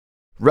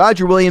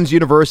Roger Williams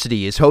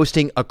University is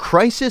hosting a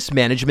crisis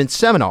management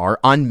seminar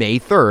on May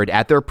 3rd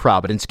at their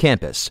Providence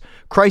campus.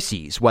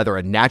 Crises, whether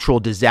a natural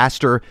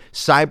disaster,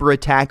 cyber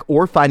attack,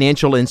 or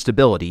financial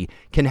instability,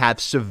 can have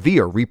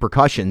severe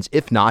repercussions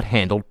if not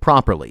handled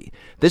properly.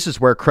 This is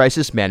where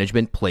crisis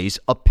management plays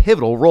a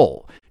pivotal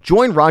role.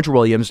 Join Roger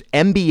Williams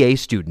MBA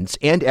students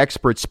and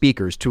expert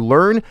speakers to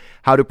learn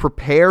how to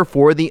prepare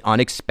for the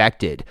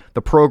unexpected.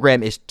 The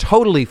program is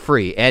totally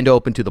free and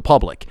open to the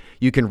public.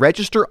 You can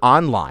register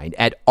online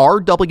at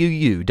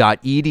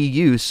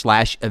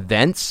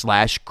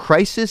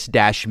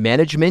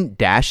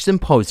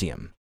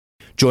rwu.edu/events/crisis-management-symposium.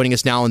 Joining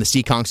us now on the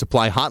Seekonk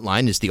Supply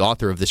Hotline is the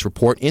author of this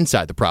report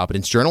inside the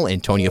Providence Journal,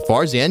 Antonia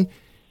Farzan.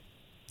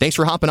 Thanks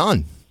for hopping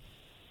on.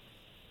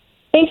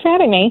 Thanks for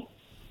having me.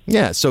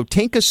 Yeah, so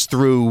take us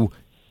through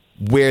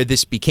where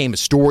this became a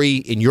story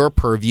in your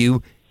purview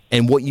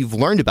and what you've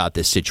learned about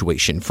this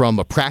situation from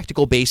a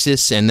practical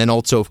basis and then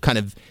also kind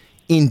of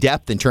in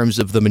depth in terms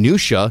of the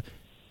minutia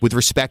with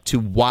respect to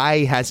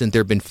why hasn't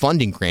there been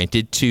funding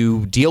granted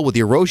to deal with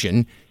the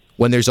erosion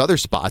when there's other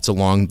spots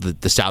along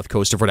the south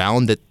coast of Rhode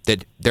Island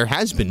that there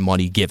has been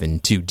money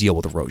given to deal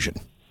with erosion.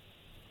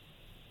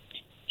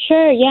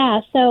 Sure,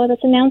 yeah. So this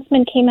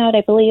announcement came out,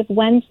 I believe,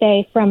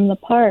 Wednesday from the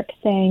park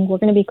saying we're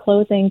going to be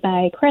closing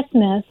by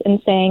Christmas and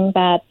saying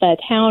that the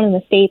town and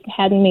the state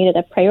hadn't made it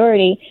a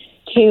priority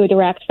to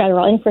direct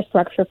federal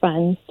infrastructure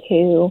funds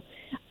to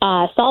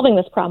solving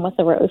this problem with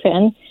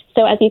erosion.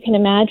 So as you can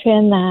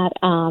imagine, that,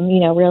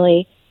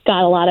 really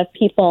got a lot of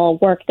people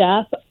worked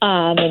up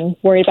and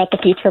worried about the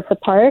future of the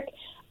park.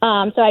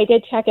 So I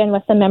did check in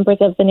with some members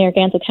of the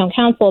Narragansett Town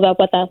Council about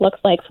what that looks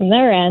like from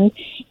their end.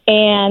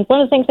 And one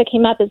of the things that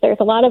came up is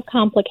there's a lot of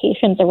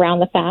complications around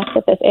the fact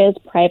that this is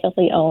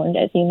privately owned.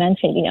 As you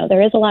mentioned,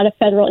 there is a lot of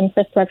federal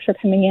infrastructure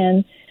coming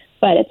in,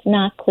 but it's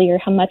not clear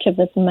how much of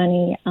this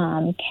money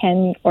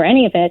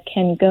any of it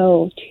can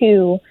go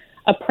to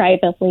a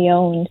privately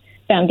owned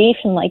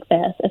foundation like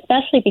this,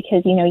 especially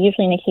because,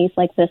 usually in a case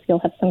like this, you'll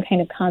have some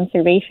kind of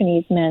conservation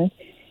easement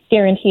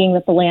guaranteeing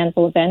that the land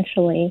will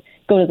eventually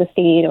go to the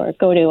state or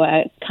go to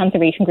a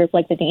conservation group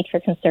like the Nature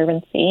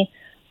Conservancy.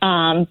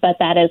 But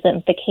that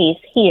isn't the case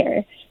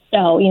here.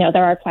 So,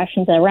 there are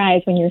questions that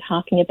arise when you're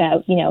talking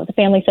about, the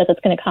family says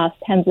it's going to cost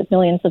tens of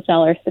millions of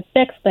dollars to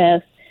fix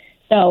this.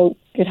 So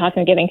you're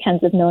talking about giving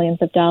tens of millions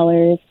of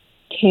dollars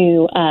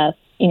to, a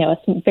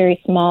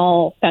very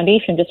small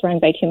foundation just run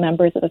by two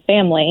members of the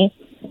family.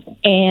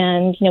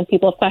 And,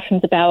 people have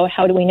questions about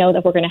how do we know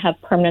that we're going to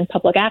have permanent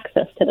public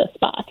access to this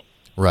spot?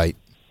 Right.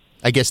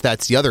 I guess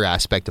that's the other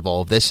aspect of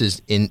all of this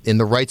is in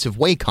the rights of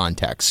way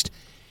context.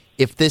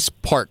 If this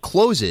park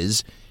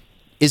closes,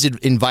 is it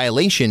in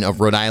violation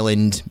of Rhode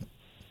Island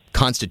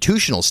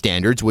constitutional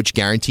standards, which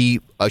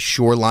guarantee a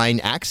shoreline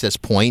access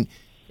point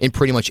in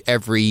pretty much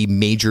every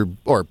major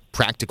or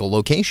practical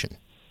location?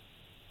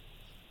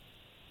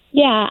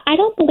 Yeah, I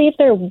don't believe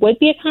there would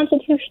be a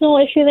constitutional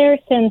issue there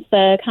since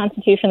the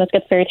Constitution, this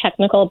gets very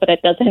technical, but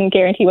it doesn't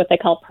guarantee what they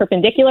call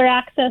perpendicular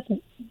access,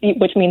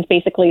 which means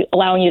basically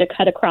allowing you to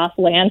cut across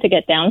land to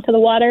get down to the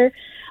water.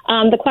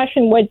 The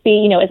question would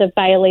be, is it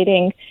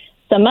violating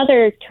some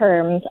other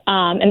terms?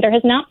 And there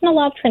has not been a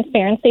lot of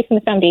transparency from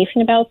the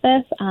foundation about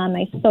this.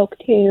 I spoke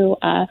to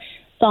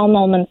Saul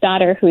Nulman's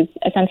daughter, who's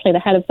essentially the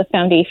head of the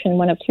foundation,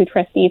 one of two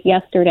trustees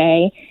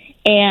yesterday,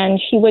 and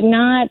she would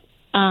not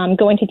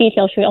go into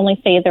detail. She would only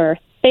say there are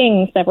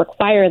things that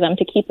require them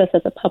to keep this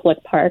as a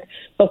public park,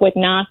 but would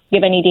not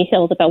give any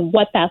details about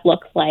what that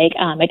looks like.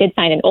 I did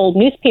find an old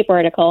newspaper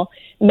article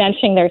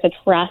mentioning there's a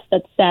trust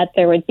that said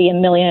there would be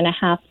 $1.5 million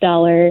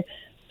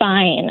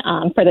fine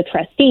for the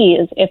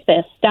trustees if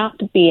this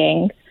stopped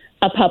being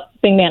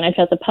managed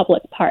as a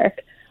public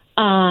park.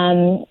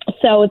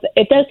 So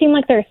it does seem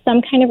like there's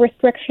some kind of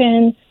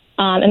restriction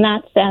in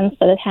that sense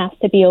that it has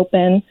to be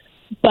open.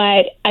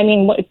 But,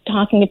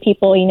 talking to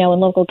people, in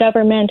local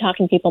government,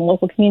 talking to people in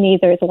local community,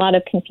 there's a lot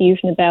of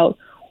confusion about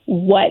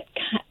what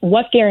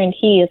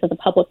guarantees that the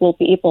public will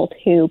be able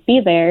to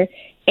be there.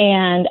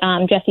 And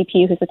Jesse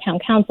Pugh, who's the town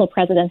council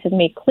president, has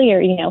made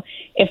clear,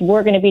 if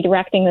we're going to be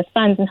directing this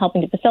funds and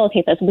helping to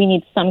facilitate this, we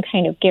need some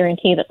kind of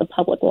guarantee that the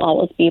public will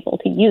always be able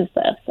to use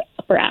this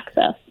for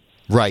access.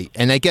 Right.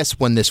 And I guess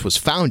when this was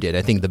founded,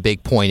 I think the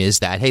big point is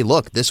that, hey,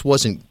 look, this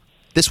was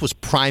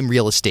prime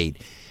real estate.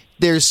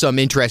 There's some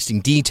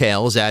interesting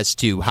details as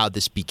to how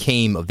this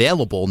became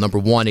available. Number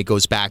one, it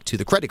goes back to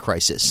the credit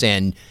crisis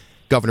and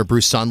Governor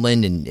Bruce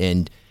Sunland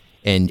and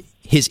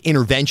his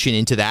intervention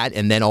into that,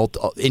 and then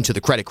into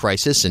the credit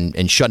crisis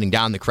and shutting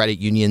down the credit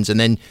unions, and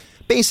then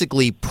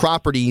basically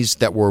properties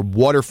that were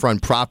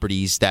waterfront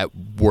properties that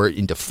were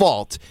in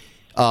default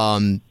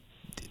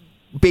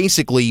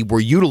basically were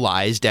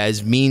utilized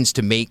as means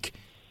to make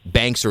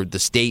banks or the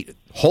state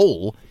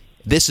whole.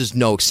 This is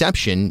no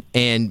exception.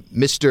 And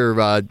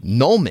Mr.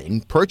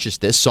 Nulman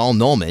purchased this, Saul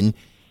Nulman.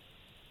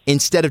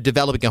 Instead of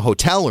developing a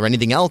hotel or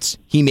anything else,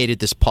 he made it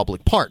this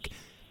public park.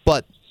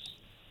 But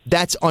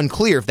that's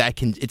unclear if that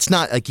can, it's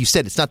not, like you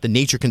said, it's not the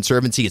Nature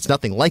Conservancy, it's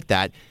nothing like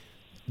that.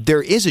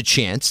 There is a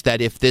chance that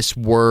if this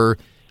were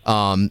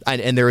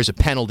And there is a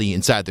penalty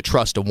inside the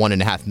trust, a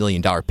 $1.5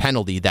 million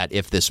penalty that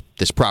if this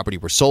property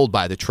were sold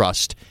by the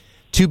trust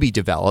to be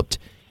developed,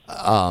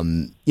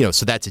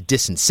 so that's a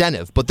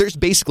disincentive. But there's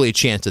basically a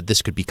chance that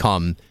this could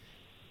become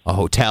a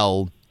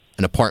hotel,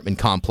 an apartment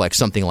complex,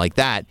 something like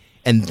that.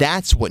 And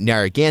that's what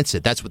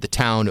Narragansett, that's what the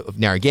town of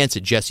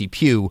Narragansett, Jesse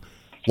Pugh,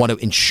 want to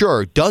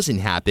ensure doesn't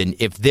happen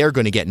if they're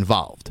going to get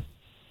involved.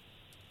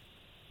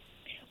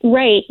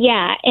 Right,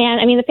 yeah. And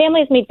I mean, the family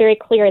has made very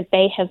clear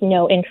they have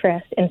no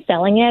interest in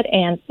selling it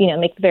and,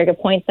 make the very good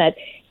point that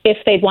if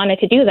they'd wanted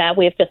to do that,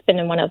 we've just been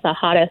in one of the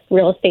hottest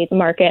real estate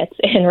markets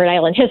in Rhode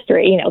Island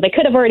history. They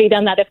could have already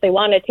done that if they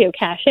wanted to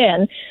cash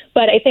in.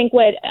 But I think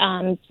what,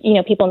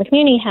 people in the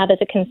community have as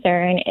a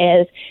concern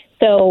is,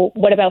 so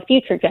what about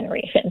future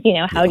generations?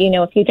 How do you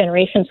know a few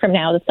generations from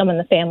now that someone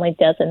in the family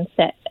doesn't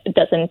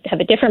have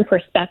a different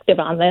perspective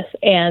on this?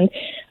 And,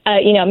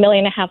 $1.5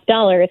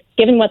 million,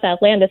 given what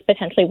that land is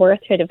potentially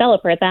worth to a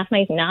developer, that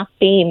might not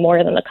be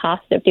more than the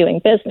cost of doing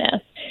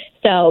business.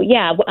 So,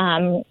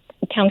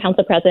 Town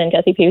Council President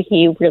Jesse Pugh,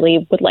 he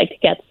really would like to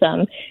get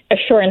some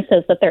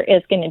assurances that there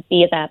is going to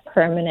be that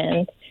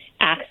permanent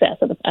access,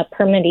 a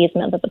permanent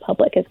easement that the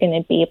public is going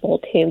to be able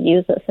to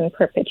use this in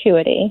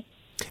perpetuity.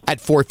 At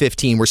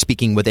 4:15, we're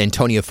speaking with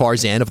Antonia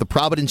Farzan of the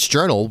Providence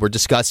Journal. We're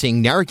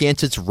discussing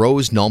Narragansett's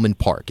Rose Nulman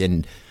Park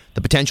and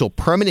the potential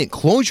permanent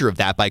closure of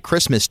that by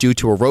Christmas due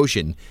to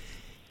erosion.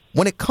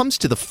 When it comes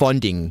to the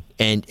funding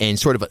and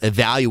sort of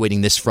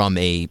evaluating this from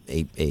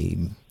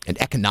an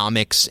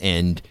economics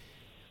and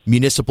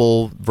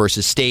municipal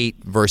versus state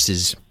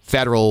versus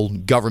federal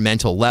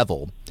governmental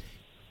level,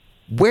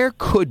 where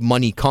could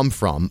money come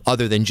from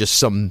other than just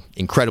some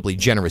incredibly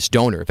generous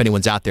donor? If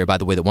anyone's out there, by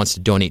the way, that wants to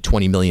donate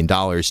 $20 million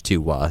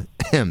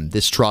to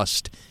this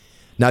trust,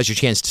 now's your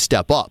chance to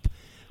step up.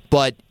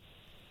 But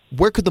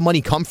where could the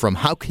money come from?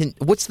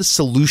 What's the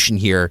solution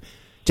here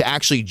to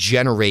actually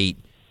generate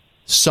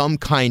some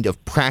kind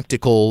of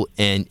practical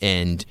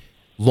and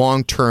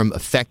long-term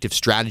effective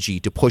strategy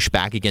to push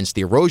back against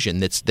the erosion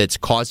that's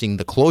causing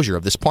the closure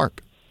of this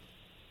park?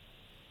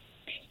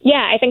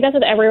 Yeah, I think that's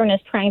what everyone is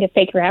trying to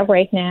figure out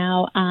right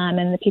now.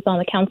 And the people on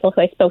the council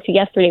who I spoke to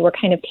yesterday were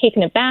kind of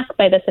taken aback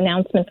by this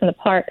announcement from the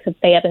park because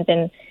they haven't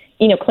been,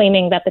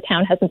 claiming that the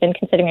town hasn't been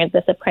considering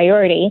this a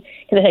priority.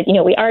 Because they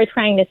said, we are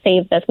trying to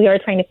save this. We are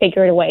trying to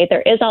figure it away.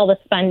 There is all this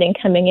funding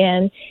coming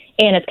in,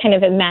 and it's kind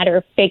of a matter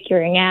of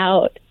figuring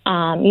out,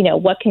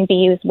 what can be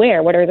used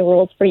where. What are the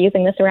rules for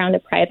using this around a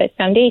private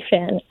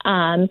foundation?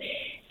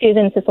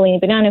 Susan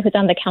Cicilline-Bonanno, who's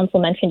on the council,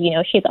 mentioned,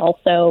 she's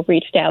also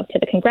reached out to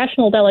the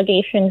congressional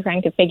delegation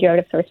trying to figure out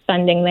if there's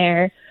funding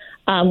there.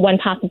 One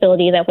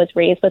possibility that was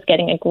raised was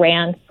getting a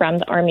grant from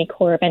the Army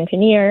Corps of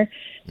Engineers.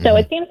 So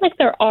it seems like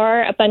there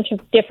are a bunch of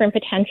different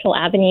potential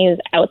avenues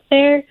out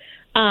there.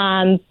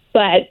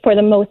 But for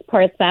the most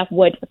part, that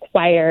would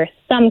require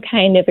some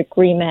kind of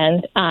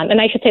agreement. And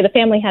I should say the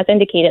family has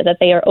indicated that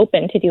they are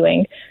open to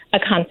doing a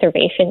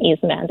conservation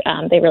easement.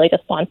 They really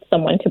just want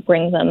someone to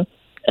bring them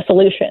a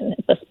solution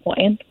at this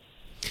point.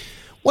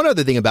 One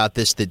other thing about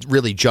this that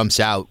really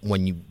jumps out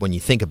when you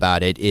think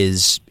about it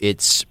is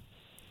it's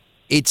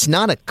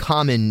not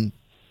common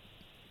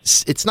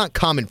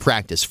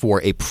practice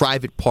for a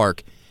private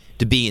park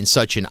to be in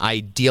such an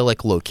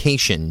idyllic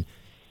location.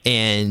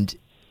 And,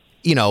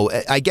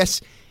 I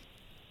guess,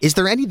 is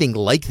there anything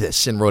like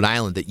this in Rhode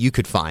Island that you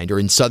could find, or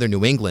in southern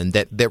New England,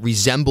 that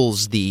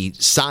resembles the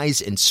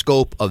size and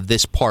scope of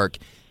this park,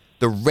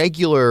 the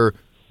regular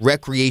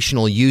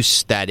recreational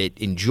use that it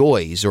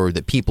enjoys or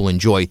that people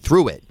enjoy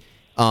through it?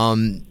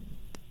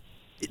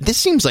 This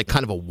seems like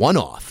kind of a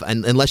one-off,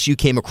 unless you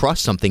came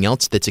across something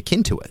else that's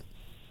akin to it.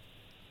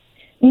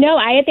 No,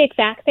 I had the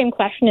exact same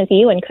question as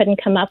you and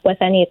couldn't come up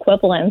with any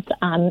equivalents.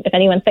 If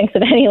anyone thinks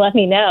of any, let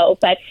me know.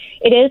 But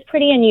it is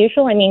pretty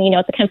unusual. I mean,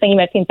 it's the kind of thing you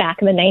might have seen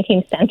back in the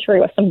 19th century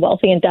with some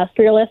wealthy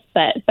industrialists,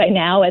 but by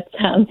now it's,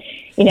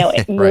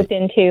 it moved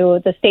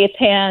into the state's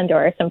hand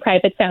or some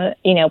private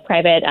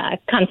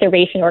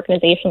conservation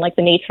organization like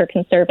the Nature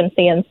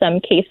Conservancy in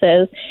some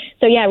cases.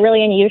 So, yeah,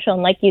 really unusual.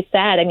 And like you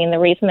said, I mean, the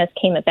reason this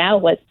came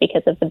about was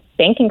because of the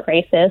banking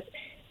crisis.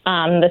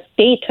 The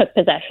state took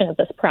possession of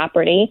this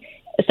property.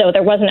 So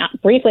there wasn't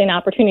briefly an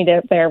opportunity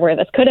there where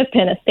this could have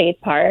been a state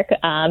park,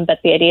 but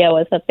the idea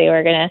was that they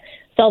were going to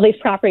sell these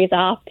properties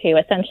off to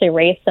essentially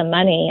raise some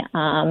money.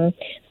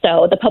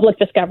 So the public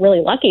just got really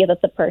lucky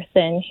that the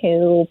person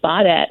who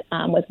bought it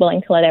was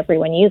willing to let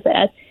everyone use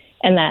it,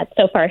 and that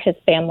so far his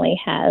family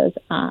has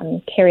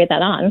carried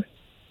that on.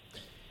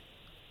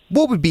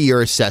 What would be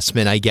your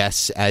assessment, I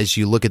guess, as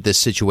you look at this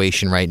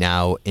situation right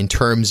now in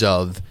terms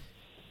of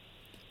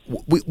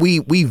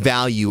we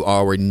value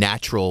our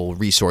natural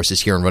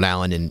resources here in Rhode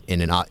Island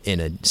in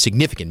a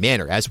significant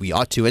manner, as we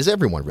ought to, as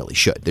everyone really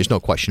should. There's no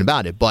question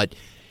about it. But,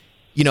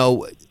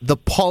 the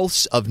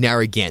pulse of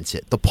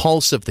Narragansett, the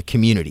pulse of the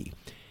community,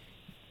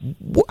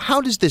 how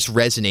does this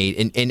resonate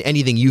in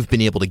anything you've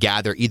been able to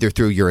gather, either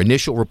through your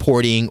initial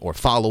reporting or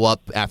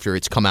follow-up after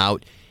it's come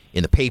out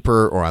in the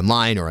paper or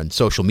online or on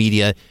social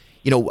media?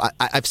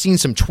 I've seen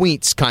some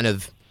tweets kind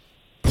of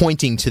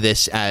pointing to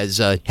this as,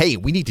 hey,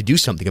 we need to do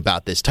something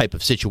about this type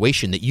of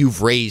situation that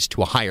you've raised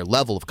to a higher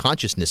level of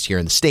consciousness here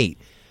in the state.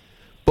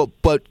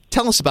 But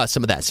tell us about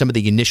some of that, some of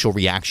the initial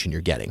reaction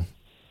you're getting.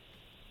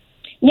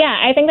 Yeah,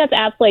 I think that's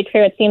absolutely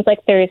true. It seems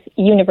like there's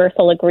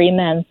universal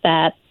agreement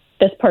that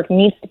this park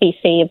needs to be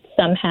saved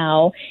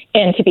somehow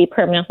and to be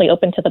permanently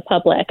open to the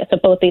public. So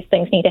both these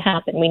things need to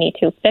happen. We need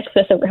to fix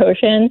this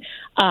erosion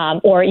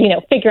or,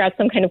 figure out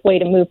some kind of way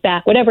to move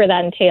back, whatever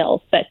that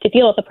entails, but to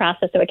deal with the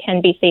process so it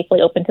can be safely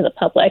open to the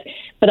public,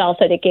 but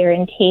also to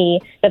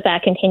guarantee that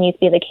that continues to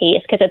be the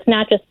case. Because it's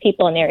not just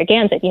people in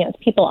Narragansett, it's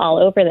people all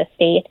over the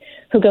state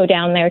who go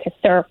down there to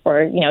surf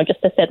or,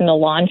 just to sit in a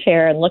lawn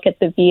chair and look at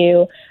the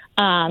view.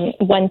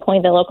 One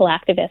point the local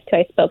activist who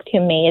I spoke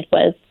to made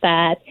was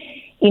that,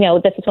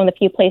 this is one of the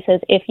few places,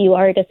 if you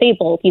are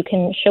disabled, you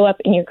can show up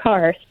in your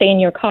car, stay in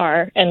your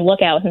car, and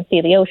look out and see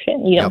the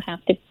ocean. You don't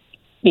have to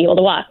be able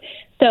to walk.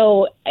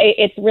 So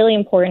it's really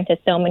important to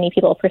so many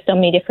people for so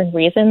many different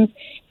reasons.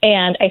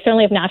 And I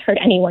certainly have not heard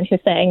anyone who's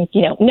saying,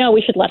 no,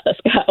 we should let this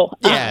go.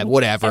 Yeah,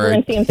 whatever.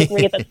 Everyone seems to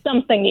agree that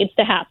something needs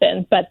to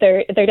happen, but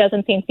there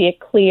doesn't seem to be a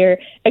clear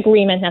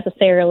agreement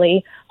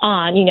necessarily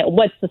on,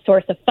 what's the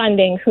source of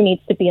funding, who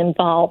needs to be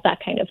involved, that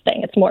kind of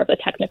thing. It's more of the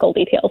technical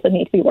details that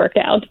need to be worked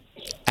out.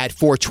 At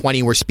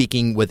 4:20, we're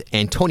speaking with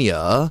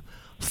Antonia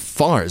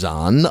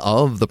Farzan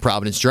of the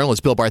Providence Journal.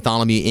 It's Bill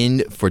Bartholomew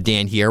in for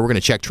Dan here. We're going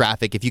to check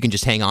traffic. If you can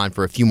just hang on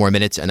for a few more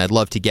minutes, and I'd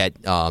love to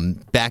get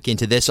back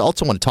into this. I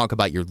also want to talk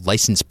about your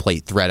license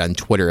plate thread on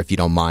Twitter, if you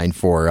don't mind,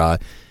 for a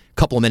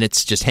couple of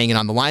minutes just hanging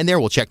on the line there.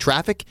 We'll check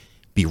traffic.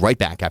 Be right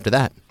back after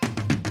that.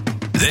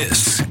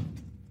 This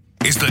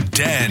is the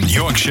Dan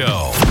York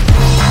Show.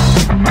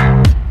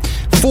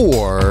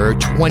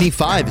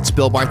 4:25. It's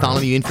Bill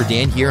Bartholomew in for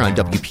Dan here on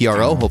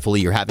WPRO.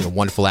 Hopefully you're having a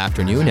wonderful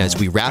afternoon as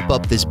we wrap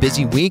up this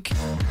busy week.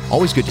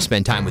 Always good to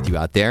spend time with you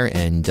out there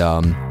and,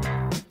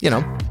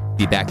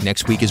 be back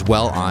next week as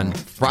well on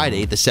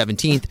Friday the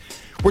 17th.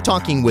 We're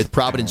talking with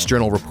Providence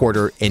Journal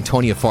reporter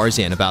Antonia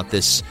Farzan about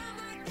this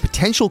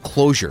potential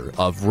closure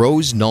of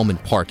Rose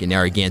Nulman Park in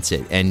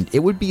Narragansett. And it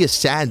would be a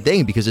sad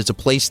thing because it's a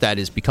place that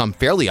has become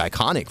fairly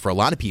iconic for a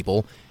lot of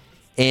people.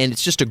 And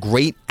it's just a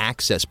great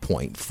access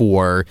point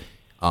for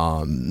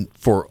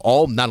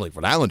all, not only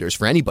Rhode Islanders,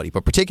 for anybody,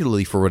 but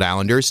particularly for Rhode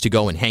Islanders to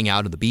go and hang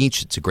out on the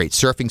beach. It's a great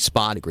surfing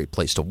spot, a great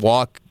place to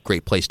walk,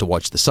 great place to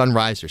watch the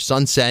sunrise or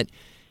sunset.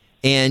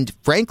 And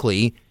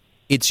frankly,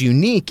 it's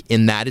unique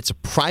in that it's a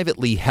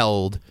privately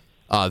held,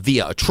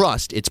 via a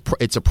trust,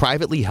 it's a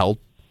privately held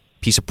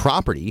piece of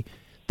property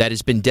that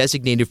has been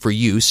designated for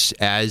use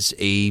as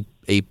a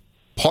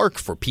park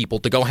for people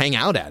to go hang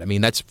out at. I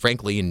mean, that's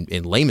frankly,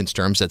 in layman's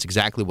terms, that's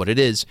exactly what it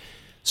is.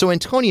 So,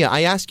 Antonia,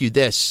 I ask you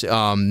this,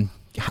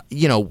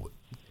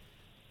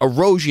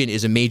 erosion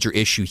is a major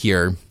issue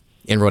here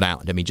in Rhode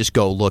Island. I mean, just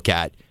go look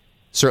at,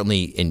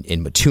 certainly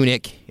in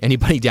Matunic,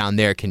 anybody down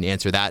there can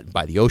answer that,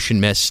 by the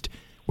ocean mist,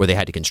 where they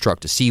had to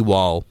construct a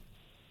seawall.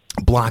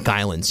 Block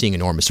Island, seeing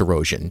enormous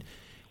erosion.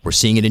 We're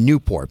seeing it in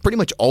Newport, pretty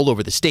much all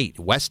over the state,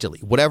 westerly,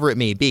 whatever it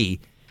may be.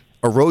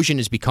 Erosion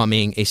is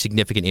becoming a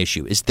significant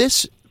issue. Is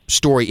this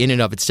story in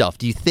and of itself,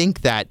 do you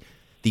think that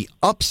the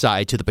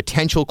upside to the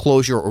potential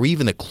closure or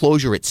even the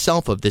closure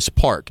itself of this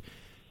park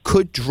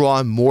could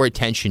draw more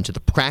attention to the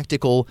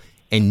practical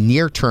and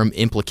near-term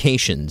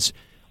implications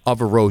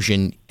of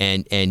erosion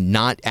and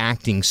not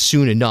acting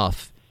soon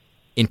enough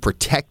in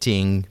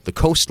protecting the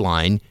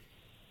coastline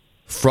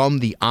from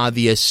the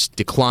obvious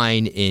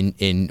decline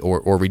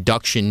or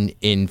reduction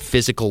in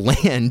physical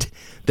land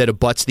that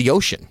abuts the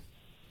ocean?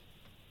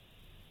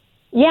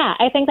 Yeah,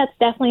 I think that's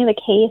definitely the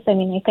case. I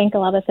mean, I think a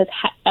lot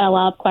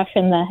of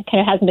question that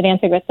kind of hasn't been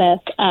answered with this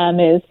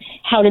is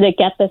how did it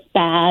get this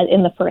bad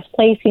in the first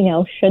place?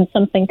 Could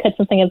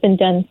something have been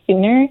done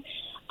sooner?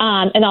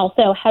 And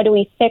also, how do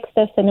we fix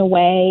this in a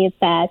way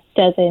that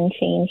doesn't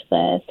change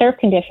the surf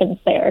conditions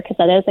there? Because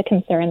that is a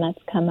concern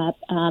that's come up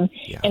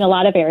in a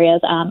lot of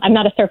areas. I'm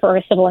not a surfer or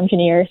a civil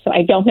engineer, so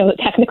I don't know the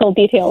technical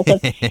details of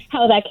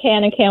how that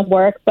can and can't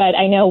work. But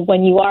I know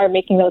when you are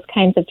making those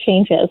kinds of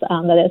changes,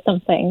 that is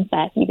something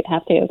that you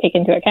have to take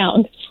into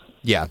account.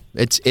 Yeah,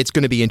 it's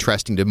going to be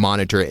interesting to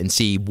monitor it and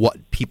see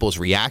what people's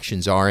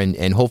reactions are,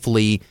 and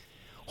hopefully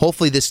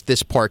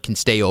this park can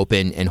stay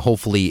open, and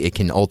hopefully it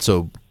can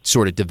also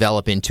sort of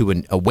develop into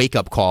a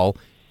wake-up call.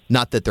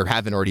 Not that there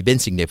haven't already been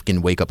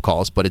significant wake-up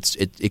calls, but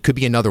it could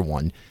be another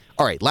one.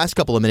 All right, last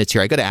couple of minutes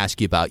here. I got to ask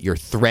you about your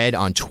thread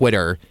on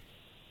Twitter.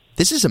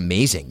 This is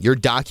amazing. You're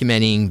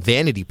documenting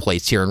vanity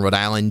plates here in Rhode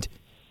Island.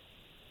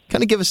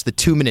 Kind of give us the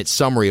 2-minute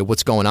summary of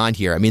what's going on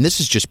here. I mean, this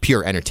is just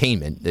pure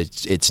entertainment.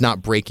 It's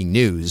not breaking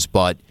news,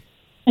 but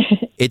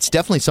it's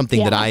definitely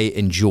something that I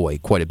enjoy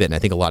quite a bit, and I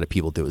think a lot of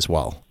people do as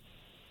well.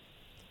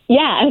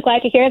 Yeah, I'm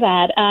glad to hear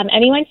that.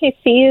 Anyone who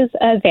sees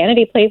a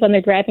vanity plate when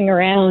they're driving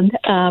around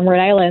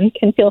Rhode Island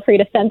can feel free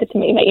to send it to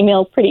me. My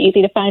email is pretty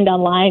easy to find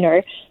online,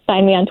 or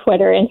find me on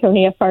Twitter,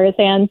 Antonia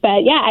Farzan.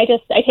 But yeah, I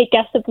take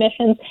guest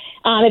submissions.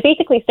 It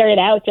basically started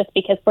out just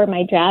because for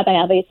my job, I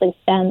obviously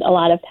spend a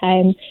lot of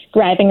time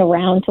driving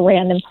around to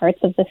random parts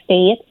of the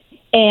state.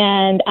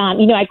 And,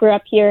 I grew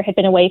up here, had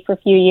been away for a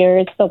few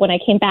years. But when I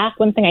came back,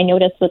 one thing I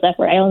noticed was that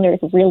Rhode Islanders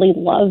really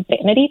love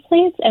vanity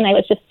plates. And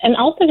and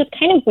also just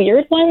kind of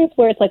weird ones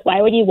where it's like,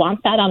 why would you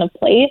want that on a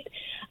plate?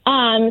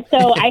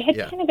 So I had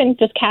kind of been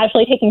just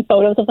casually taking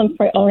photos of them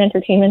for my own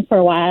entertainment for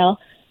a while.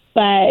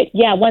 But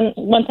yeah, once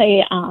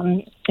I,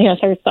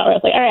 started to I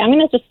was like, all right, I'm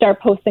going to just start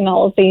posting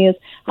all of these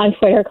on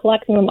Twitter,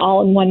 collecting them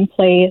all in one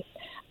place.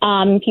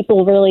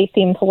 People really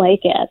seem to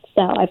like it.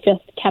 So I've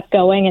just kept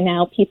going, and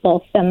now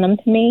people send them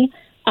to me.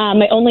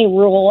 My only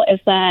rule is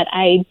that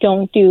I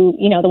don't do,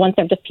 the ones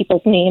that are just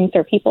people's names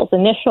or people's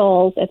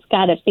initials. It's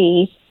got to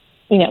be,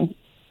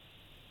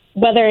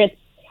 whether it's,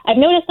 I've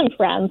noticed some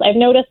trends. I've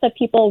noticed that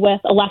people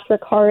with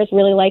electric cars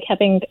really like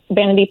having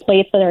vanity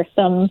plates that are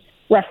some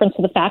reference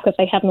to the fact that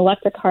they have an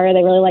electric car.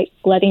 They really like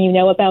letting you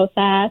know about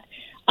that.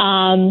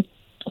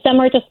 Some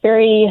are just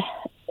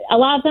a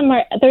lot of them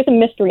there's a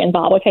mystery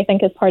involved, which I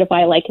think is part of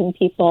why I like when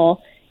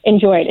people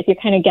enjoy it. If you're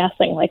kind of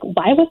guessing, like,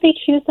 why would they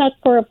choose that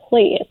for a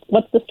plate?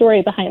 What's the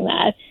story behind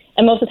that?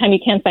 And most of the time you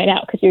can't find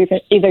out because you're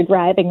either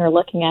driving or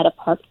looking at a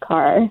parked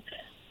car.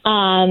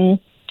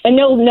 And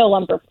no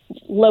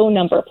low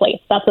number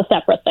plates. That's a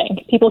separate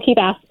thing. People keep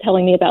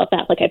telling me about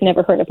that. Like, I've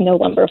never heard of no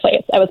number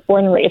plates. I was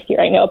born and raised here.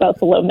 I know about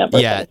the low number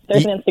plates.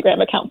 There's an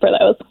Instagram account for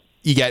those.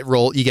 You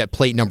get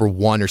plate number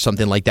 1 or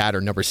something like that,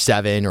 or number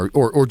 7,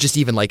 or just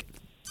even like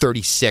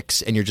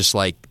 36, and you're just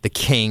like the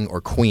king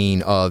or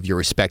queen of your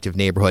respective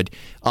neighborhood.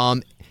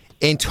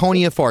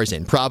 Antonia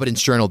Farzan,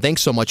 Providence Journal,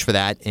 thanks so much for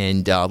that.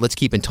 And let's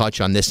keep in touch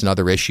on this and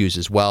other issues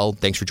as well.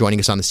 Thanks for joining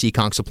us on the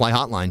Seekonk Supply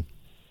Hotline.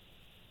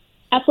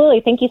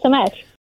 Absolutely. Thank you so much.